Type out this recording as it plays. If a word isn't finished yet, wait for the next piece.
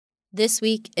This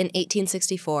week in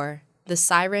 1864, the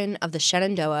Siren of the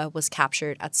Shenandoah was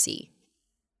captured at sea.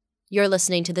 You're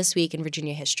listening to This Week in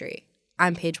Virginia History.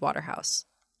 I'm Paige Waterhouse.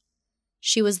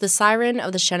 She was the Siren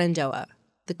of the Shenandoah,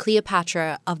 the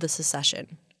Cleopatra of the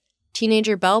Secession.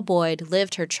 Teenager Belle Boyd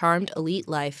lived her charmed elite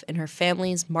life in her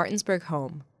family's Martinsburg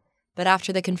home, but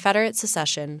after the Confederate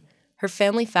secession, her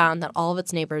family found that all of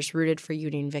its neighbors rooted for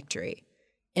Union victory.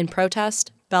 In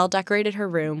protest, Belle decorated her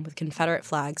room with Confederate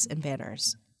flags and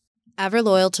banners. Ever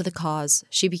loyal to the cause,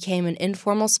 she became an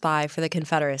informal spy for the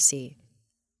Confederacy.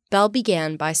 Belle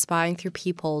began by spying through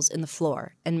peepholes in the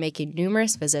floor and making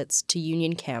numerous visits to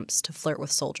Union camps to flirt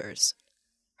with soldiers.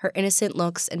 Her innocent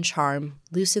looks and charm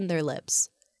loosened their lips.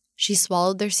 She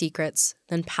swallowed their secrets,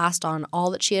 then passed on all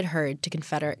that she had heard to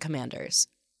Confederate commanders.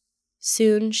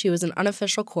 Soon, she was an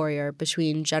unofficial courier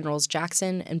between Generals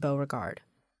Jackson and Beauregard.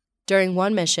 During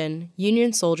one mission,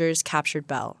 Union soldiers captured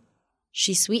Belle.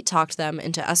 She sweet-talked them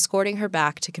into escorting her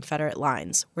back to Confederate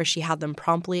lines, where she had them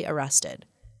promptly arrested.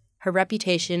 Her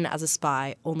reputation as a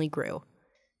spy only grew.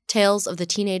 Tales of the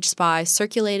teenage spy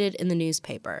circulated in the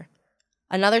newspaper.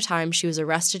 Another time, she was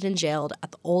arrested and jailed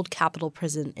at the old Capitol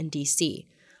Prison in D.C.,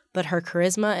 but her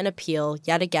charisma and appeal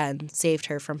yet again saved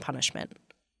her from punishment.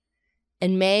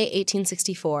 In May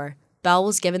 1864, Belle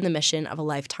was given the mission of a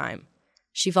lifetime.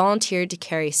 She volunteered to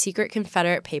carry secret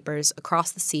Confederate papers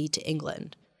across the sea to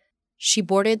England. She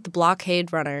boarded the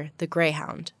blockade runner, the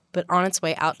Greyhound, but on its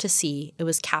way out to sea, it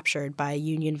was captured by a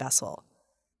Union vessel.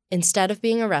 Instead of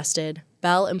being arrested,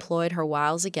 Belle employed her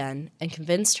wiles again and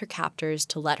convinced her captors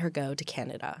to let her go to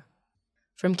Canada.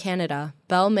 From Canada,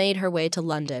 Belle made her way to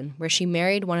London, where she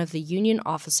married one of the Union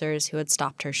officers who had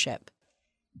stopped her ship.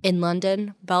 In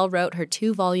London, Belle wrote her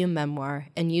 2-volume memoir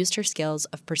and used her skills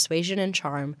of persuasion and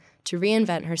charm to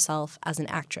reinvent herself as an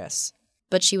actress.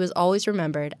 But she was always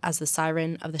remembered as the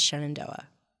Siren of the Shenandoah.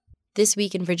 This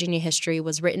Week in Virginia History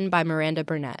was written by Miranda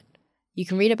Burnett. You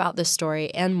can read about this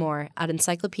story and more at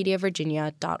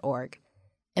encyclopediavirginia.org.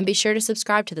 And be sure to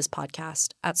subscribe to this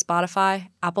podcast at Spotify,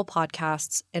 Apple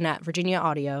Podcasts, and at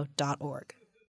virginiaaudio.org.